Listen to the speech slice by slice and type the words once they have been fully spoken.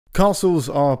Castles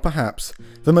are, perhaps,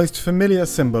 the most familiar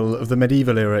symbol of the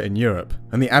medieval era in Europe,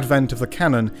 and the advent of the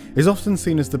cannon is often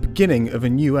seen as the beginning of a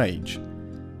new age.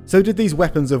 So did these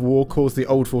weapons of war cause the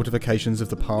old fortifications of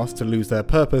the past to lose their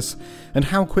purpose, and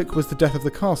how quick was the death of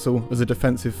the castle as a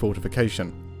defensive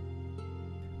fortification?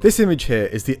 This image here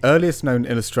is the earliest known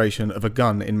illustration of a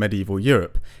gun in medieval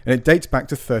Europe, and it dates back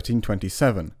to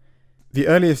 1327. The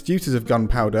earliest uses of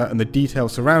gunpowder and the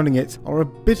details surrounding it are a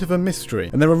bit of a mystery,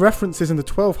 and there are references in the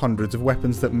 1200s of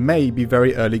weapons that may be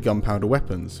very early gunpowder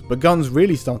weapons, but guns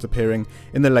really start appearing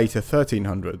in the later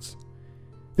 1300s.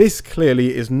 This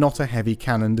clearly is not a heavy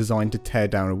cannon designed to tear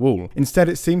down a wall, instead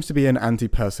it seems to be an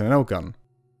anti-personnel gun.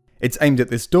 It's aimed at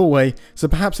this doorway, so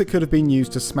perhaps it could have been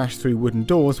used to smash through wooden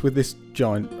doors with this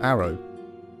giant arrow.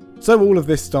 So all of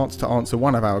this starts to answer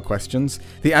one of our questions.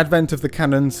 The advent of the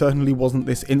cannon certainly wasn't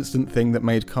this instant thing that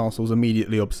made castles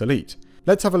immediately obsolete.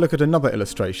 Let's have a look at another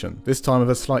illustration, this time of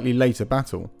a slightly later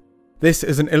battle. This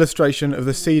is an illustration of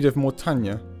the siege of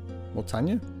Mortagne?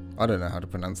 I don't know how to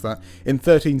pronounce that, in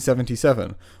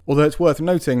 1377, although it's worth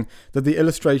noting that the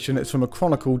illustration is from a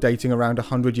chronicle dating around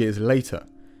 100 years later.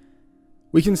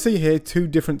 We can see here two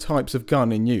different types of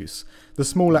gun in use. The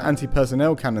smaller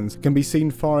anti-personnel cannons can be seen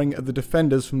firing at the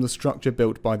defenders from the structure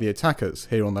built by the attackers,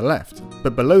 here on the left.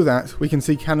 But below that, we can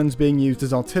see cannons being used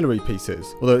as artillery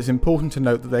pieces, although it's important to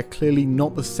note that they're clearly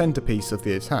not the centrepiece of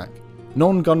the attack.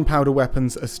 Non-gunpowder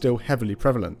weapons are still heavily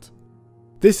prevalent.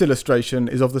 This illustration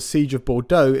is of the siege of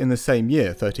Bordeaux in the same year,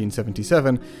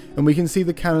 1377, and we can see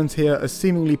the cannons here as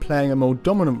seemingly playing a more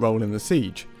dominant role in the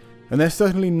siege. And they're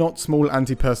certainly not small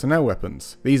anti-personnel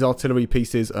weapons. These artillery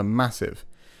pieces are massive.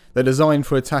 They're designed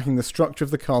for attacking the structure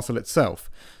of the castle itself.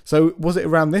 So was it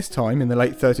around this time, in the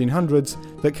late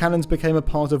 1300s, that cannons became a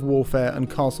part of warfare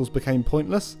and castles became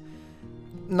pointless?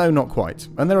 No, not quite,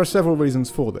 and there are several reasons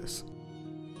for this.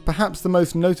 Perhaps the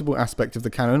most notable aspect of the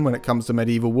cannon when it comes to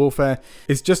medieval warfare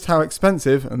is just how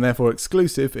expensive, and therefore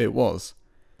exclusive, it was.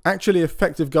 Actually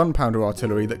effective gunpowder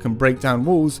artillery that can break down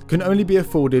walls can only be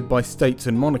afforded by states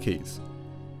and monarchies.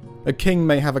 A king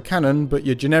may have a cannon, but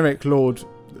your generic Lord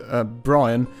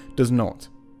Brian does not.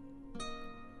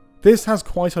 This has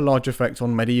quite a large effect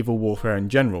on medieval warfare in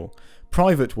general.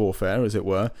 Private warfare, as it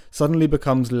were, suddenly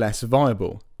becomes less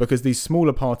viable, because these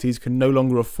smaller parties can no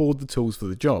longer afford the tools for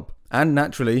the job. And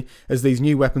naturally, as these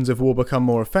new weapons of war become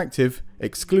more effective,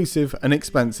 exclusive and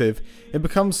expensive, it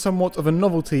becomes somewhat of a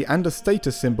novelty and a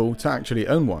status symbol to actually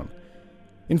own one.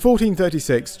 In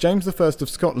 1436, James I of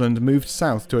Scotland moved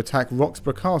south to attack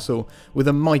Roxburgh Castle with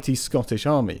a mighty Scottish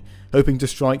army, hoping to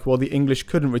strike while the English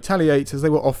couldn't retaliate as they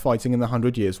were off fighting in the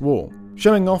 100 Years' War.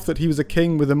 Showing off that he was a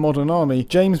king with a modern army,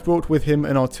 James brought with him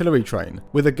an artillery train,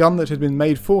 with a gun that had been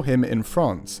made for him in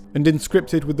France, and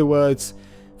inscripted with the words,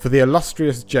 "For the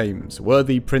illustrious James,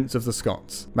 worthy Prince of the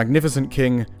Scots, magnificent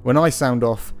King, when I sound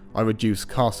off, I reduce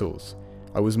castles.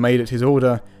 I was made at his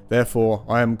order, therefore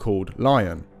I am called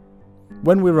Lion."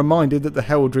 When we're reminded that the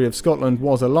heraldry of Scotland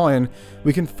was a lion,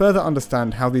 we can further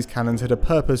understand how these cannons had a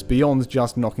purpose beyond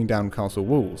just knocking down castle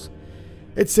walls.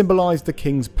 It symbolised the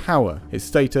king's power, his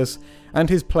status, and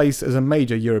his place as a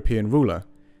major European ruler.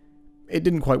 It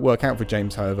didn't quite work out for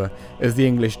James, however, as the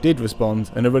English did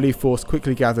respond and a relief force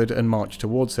quickly gathered and marched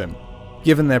towards him.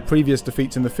 Given their previous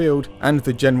defeats in the field, and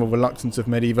the general reluctance of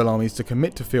medieval armies to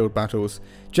commit to field battles,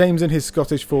 James and his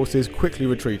Scottish forces quickly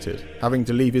retreated, having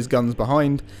to leave his guns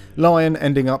behind, Lion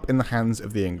ending up in the hands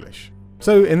of the English.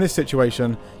 So in this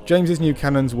situation, James's new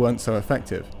cannons weren't so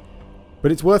effective.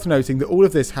 But it's worth noting that all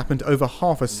of this happened over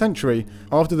half a century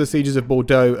after the sieges of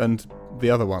Bordeaux and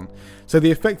the other one, so the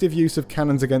effective use of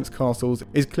cannons against castles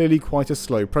is clearly quite a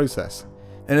slow process.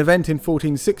 An event in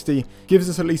 1460 gives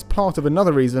us at least part of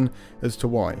another reason as to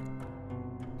why.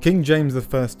 King James I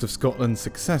of Scotland's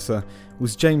successor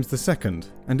was James II,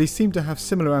 and he seemed to have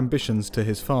similar ambitions to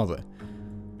his father.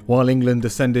 While England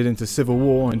descended into civil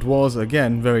war and was,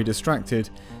 again, very distracted,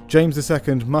 James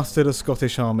II mustered a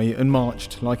Scottish army and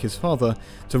marched, like his father,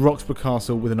 to Roxburgh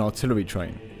Castle with an artillery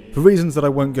train. For reasons that I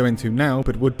won't go into now,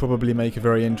 but would probably make a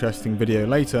very interesting video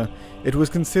later, it was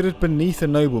considered beneath a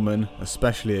nobleman,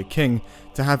 especially a king,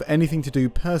 to have anything to do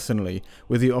personally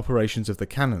with the operations of the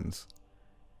cannons.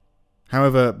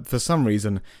 However, for some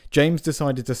reason, James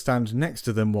decided to stand next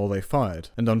to them while they fired,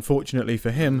 and unfortunately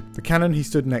for him, the cannon he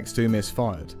stood next to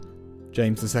misfired.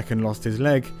 James II lost his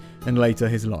leg, and later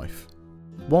his life.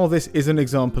 While this is an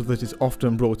example that is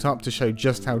often brought up to show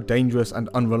just how dangerous and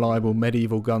unreliable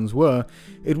medieval guns were,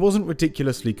 it wasn't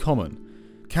ridiculously common.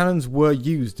 Cannons were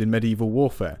used in medieval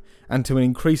warfare, and to an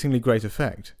increasingly great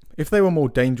effect. If they were more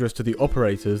dangerous to the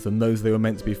operators than those they were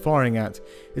meant to be firing at,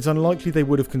 it's unlikely they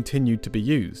would have continued to be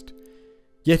used.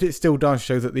 Yet it still does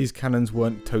show that these cannons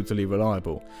weren't totally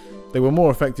reliable. They were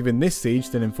more effective in this siege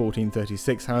than in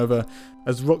 1436, however,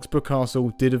 as Roxburgh Castle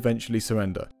did eventually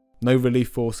surrender. No relief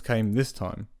force came this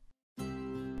time.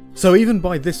 So even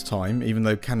by this time, even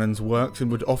though cannons worked and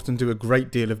would often do a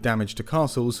great deal of damage to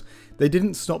castles, they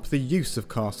didn't stop the use of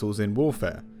castles in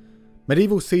warfare.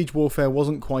 Medieval siege warfare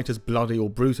wasn't quite as bloody or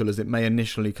brutal as it may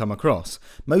initially come across.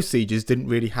 Most sieges didn't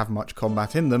really have much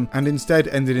combat in them, and instead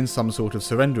ended in some sort of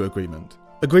surrender agreement.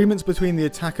 Agreements between the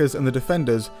attackers and the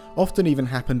defenders often even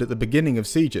happened at the beginning of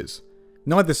sieges.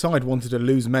 Neither side wanted to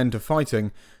lose men to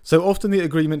fighting, so often the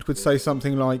agreement would say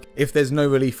something like, if there's no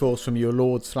relief force from your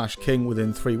lord/king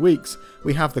within 3 weeks,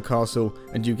 we have the castle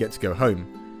and you get to go home.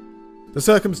 The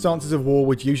circumstances of war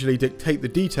would usually dictate the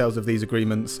details of these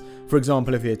agreements. For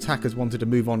example, if the attackers wanted to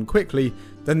move on quickly,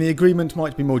 then the agreement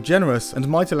might be more generous and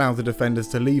might allow the defenders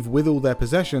to leave with all their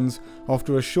possessions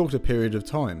after a shorter period of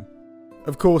time.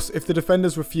 Of course, if the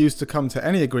defenders refused to come to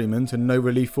any agreement and no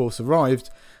relief force arrived,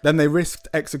 then they risked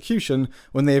execution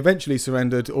when they eventually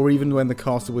surrendered or even when the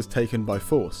castle was taken by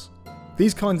force.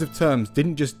 These kinds of terms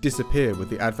didn't just disappear with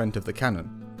the advent of the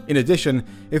cannon. In addition,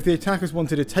 if the attackers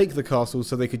wanted to take the castle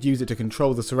so they could use it to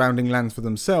control the surrounding lands for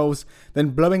themselves, then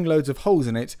blowing loads of holes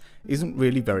in it isn't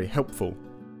really very helpful.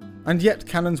 And yet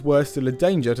cannons were still a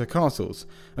danger to castles,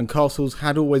 and castles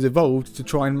had always evolved to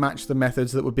try and match the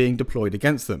methods that were being deployed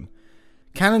against them.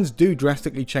 Cannons do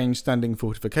drastically change standing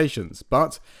fortifications,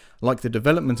 but, like the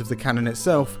development of the cannon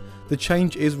itself, the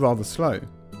change is rather slow.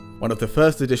 One of the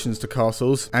first additions to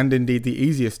castles, and indeed the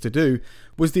easiest to do,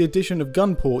 was the addition of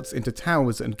gun ports into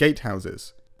towers and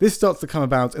gatehouses. This starts to come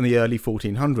about in the early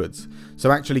 1400s,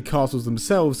 so actually castles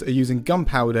themselves are using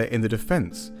gunpowder in the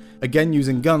defence, again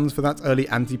using guns for that early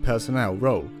anti-personnel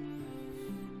role.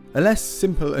 A less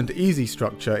simple and easy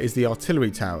structure is the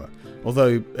artillery tower,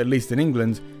 although, at least in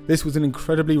England, this was an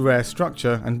incredibly rare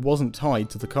structure and wasn't tied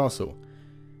to the castle.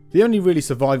 The only really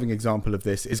surviving example of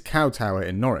this is Cow Tower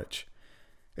in Norwich.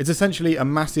 It's essentially a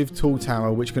massive tall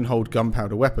tower which can hold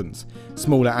gunpowder weapons,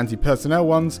 smaller anti-personnel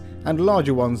ones, and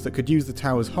larger ones that could use the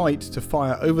tower's height to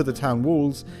fire over the town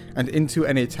walls and into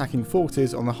any attacking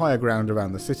forces on the higher ground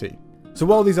around the city. So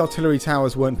while these artillery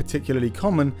towers weren't particularly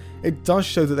common, it does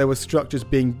show that there were structures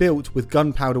being built with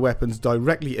gunpowder weapons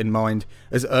directly in mind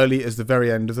as early as the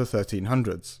very end of the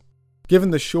 1300s.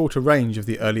 Given the shorter range of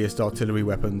the earliest artillery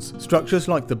weapons, structures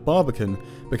like the barbican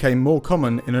became more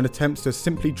common in an attempt to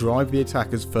simply drive the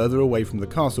attackers further away from the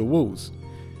castle walls.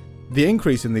 The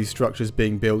increase in these structures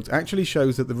being built actually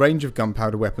shows that the range of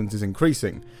gunpowder weapons is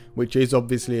increasing, which is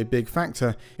obviously a big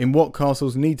factor in what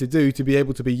castles need to do to be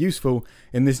able to be useful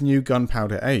in this new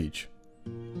gunpowder age.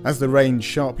 As the range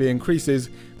sharply increases,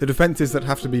 the defences that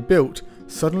have to be built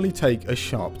suddenly take a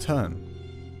sharp turn.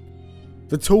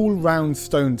 The tall, round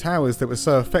stone towers that were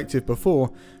so effective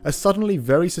before are suddenly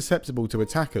very susceptible to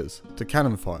attackers, to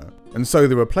cannon fire, and so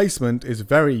the replacement is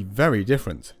very, very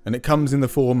different, and it comes in the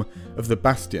form of the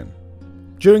bastion.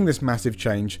 During this massive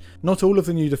change, not all of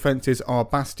the new defences are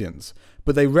bastions,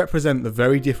 but they represent the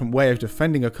very different way of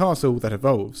defending a castle that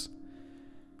evolves.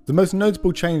 The most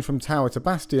notable change from tower to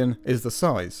bastion is the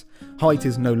size. Height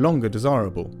is no longer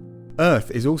desirable.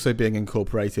 Earth is also being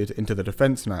incorporated into the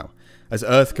defence now, as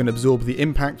earth can absorb the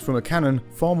impact from a cannon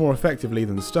far more effectively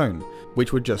than stone,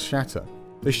 which would just shatter.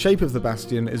 The shape of the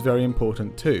bastion is very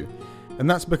important too, and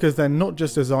that's because they're not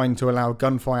just designed to allow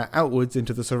gunfire outwards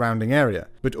into the surrounding area,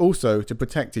 but also to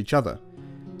protect each other.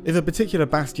 If a particular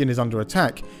bastion is under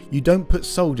attack, you don't put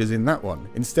soldiers in that one,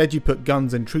 instead you put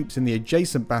guns and troops in the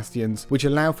adjacent bastions, which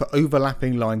allow for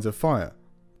overlapping lines of fire.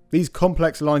 These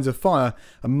complex lines of fire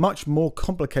are much more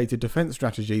complicated defence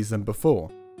strategies than before,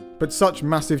 but such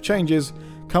massive changes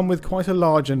come with quite a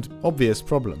large and obvious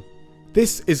problem.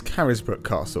 This is Carisbrooke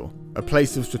Castle, a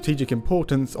place of strategic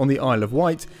importance on the Isle of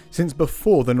Wight since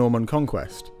before the Norman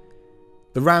conquest.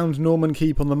 The round Norman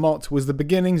keep on the motte was the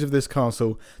beginnings of this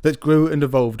castle that grew and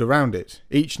evolved around it,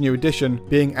 each new addition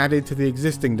being added to the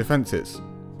existing defences.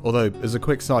 Although, as a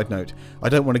quick side note, I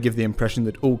don't want to give the impression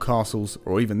that all castles,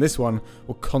 or even this one,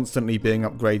 were constantly being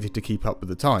upgraded to keep up with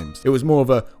the times. It was more of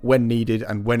a when needed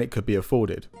and when it could be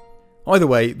afforded. Either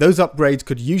way, those upgrades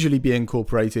could usually be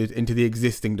incorporated into the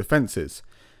existing defences.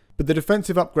 But the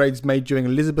defensive upgrades made during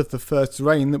Elizabeth I's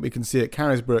reign that we can see at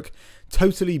Carisbrooke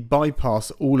totally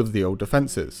bypass all of the old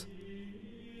defences.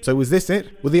 So was this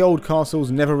it? Were the old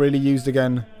castles never really used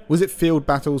again? Was it field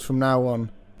battles from now on?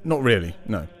 Not really,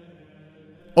 no.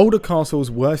 Older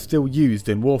castles were still used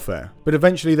in warfare, but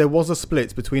eventually there was a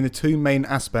split between the two main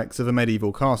aspects of a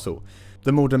medieval castle,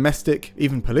 the more domestic,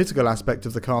 even political aspect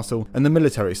of the castle, and the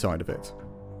military side of it.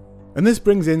 And this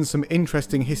brings in some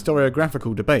interesting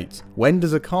historiographical debates. When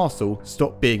does a castle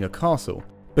stop being a castle?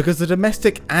 Because the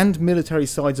domestic and military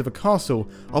sides of a castle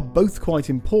are both quite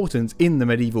important in the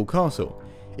medieval castle.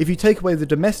 If you take away the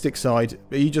domestic side,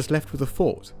 are you just left with a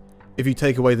fort? If you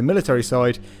take away the military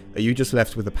side, are you just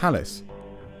left with a palace?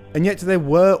 And yet there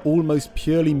were almost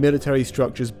purely military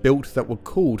structures built that were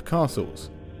called castles.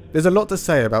 There's a lot to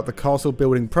say about the castle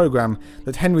building program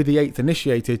that Henry VIII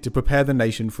initiated to prepare the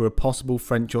nation for a possible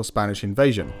French or Spanish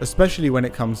invasion, especially when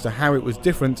it comes to how it was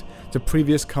different to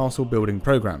previous castle building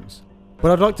programs.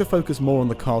 But I'd like to focus more on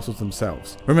the castles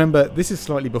themselves. Remember, this is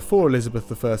slightly before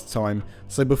Elizabeth I's time,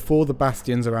 so before the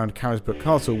bastions around Carisbrooke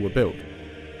Castle were built.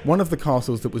 One of the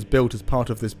castles that was built as part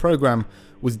of this program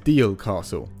was Deal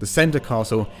Castle, the centre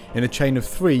castle in a chain of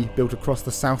 3 built across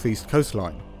the southeast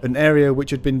coastline, an area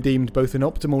which had been deemed both an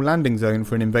optimal landing zone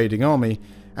for an invading army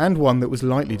and one that was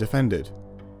lightly defended.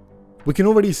 We can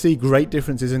already see great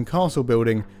differences in castle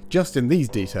building just in these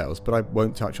details, but I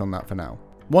won't touch on that for now.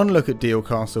 One look at Deal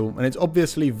Castle and it's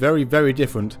obviously very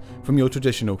different from your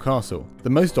traditional castle. The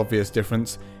most obvious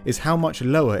difference is how much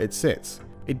lower it sits.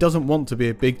 It doesn't want to be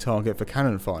a big target for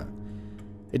cannon fire.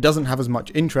 It doesn't have as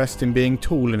much interest in being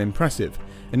tall and impressive,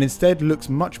 and instead looks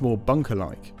much more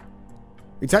bunker-like.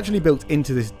 It's actually built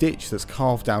into this ditch that's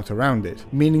carved out around it,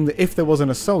 meaning that if there was an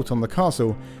assault on the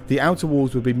castle, the outer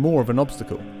walls would be more of an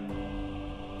obstacle.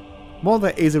 While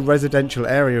there is a residential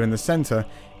area in the centre,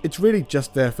 it's really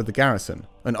just there for the garrison.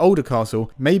 An older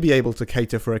castle may be able to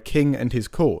cater for a king and his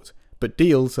court, but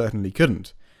Deal certainly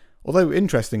couldn't. Although,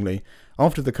 interestingly,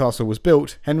 after the castle was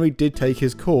built, Henry did take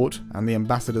his court, and the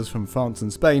ambassadors from France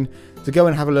and Spain, to go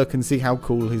and have a look and see how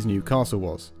cool his new castle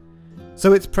was.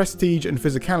 So its prestige and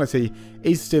physicality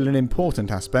is still an important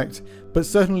aspect, but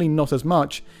certainly not as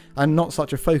much, and not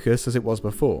such a focus as it was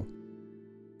before.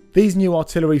 These new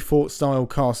artillery fort-style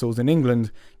castles in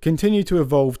England continue to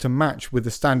evolve to match with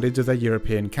the standards of their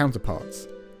European counterparts.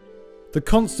 The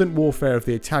constant warfare of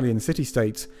the Italian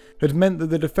city-states had meant that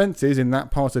the defences in that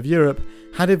part of Europe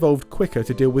had evolved quicker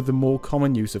to deal with the more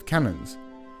common use of cannons.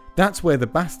 That's where the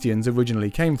bastions originally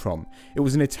came from. It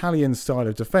was an Italian style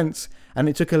of defence, and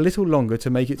it took a little longer to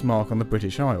make its mark on the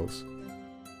British Isles.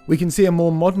 We can see a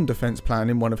more modern defence plan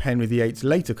in one of Henry VIII's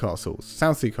later castles,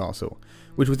 Southsea Castle,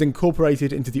 which was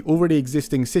incorporated into the already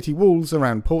existing city walls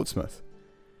around Portsmouth.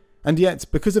 And yet,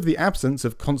 because of the absence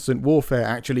of constant warfare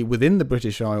actually within the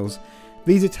British Isles,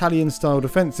 these Italian-style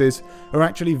defences are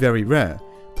actually very rare.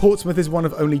 Portsmouth is one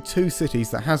of only 2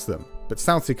 cities that has them, but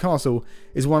Southsea Castle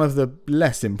is one of the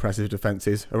less impressive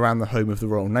defences around the home of the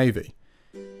Royal Navy.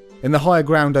 In the higher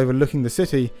ground overlooking the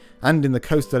city, and in the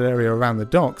coastal area around the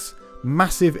docks,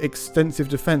 massive extensive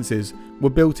defences were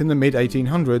built in the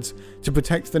mid-1800s to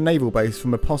protect the naval base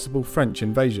from a possible French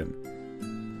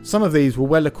invasion. Some of these were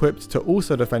well equipped to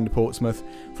also defend Portsmouth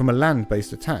from a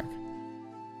land-based attack.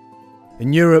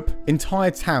 In Europe,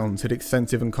 entire towns had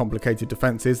extensive and complicated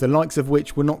defences, the likes of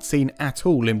which were not seen at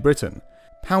all in Britain.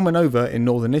 Palmanova in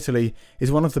northern Italy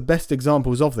is one of the best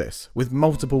examples of this, with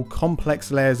multiple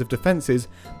complex layers of defences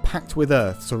packed with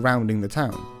earth surrounding the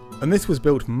town. And this was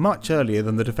built much earlier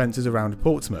than the defences around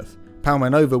Portsmouth.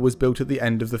 Palmanova was built at the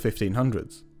end of the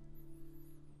 1500s.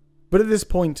 But at this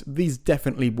point, these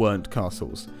definitely weren't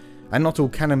castles, and not all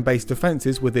cannon-based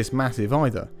defences were this massive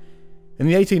either. In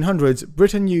the 1800s,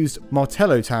 Britain used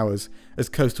Martello towers as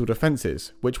coastal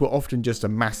defences, which were often just a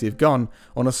massive gun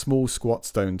on a small squat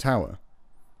stone tower.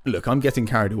 Look, I'm getting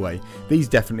carried away, these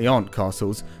definitely aren't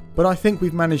castles, but I think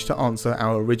we've managed to answer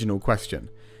our original question.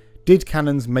 Did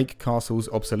cannons make castles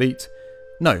obsolete?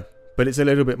 No, but it's a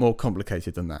little bit more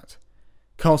complicated than that.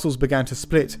 Castles began to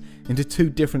split into 2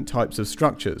 different types of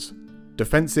structures: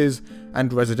 defences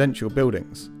and residential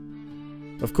buildings.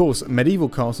 Of course, medieval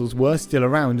castles were still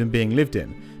around and being lived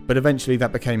in, but eventually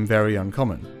that became very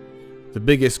uncommon. The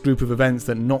biggest group of events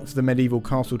that knocked the medieval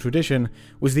castle tradition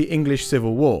was the English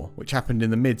Civil War, which happened in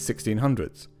the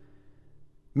mid-1600s.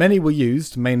 Many were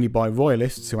used, mainly by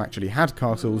royalists who actually had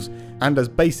castles, and as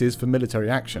bases for military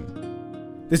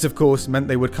action. This of course meant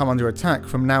they would come under attack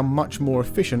from now much more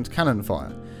efficient cannon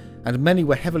fire, and many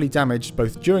were heavily damaged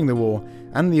both during the war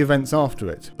and the events after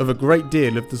it, of a great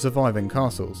deal of the surviving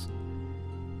castles.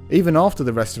 Even after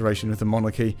the restoration of the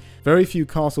monarchy, very few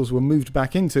castles were moved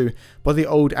back into by the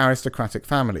old aristocratic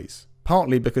families,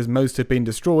 partly because most had been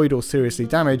destroyed or seriously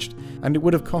damaged, and it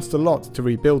would have cost a lot to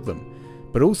rebuild them,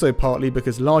 but also partly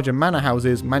because larger manor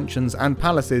houses, mansions and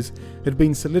palaces had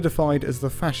been solidified as the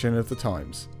fashion of the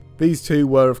times. These two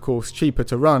were of course cheaper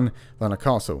to run than a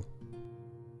castle.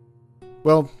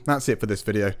 Well, that's it for this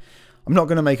video. I'm not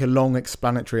going to make a long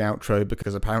explanatory outro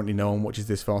because apparently no one watches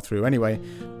this far through anyway,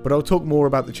 but I'll talk more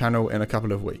about the channel in a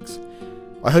couple of weeks.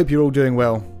 I hope you're all doing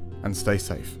well, and stay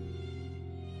safe.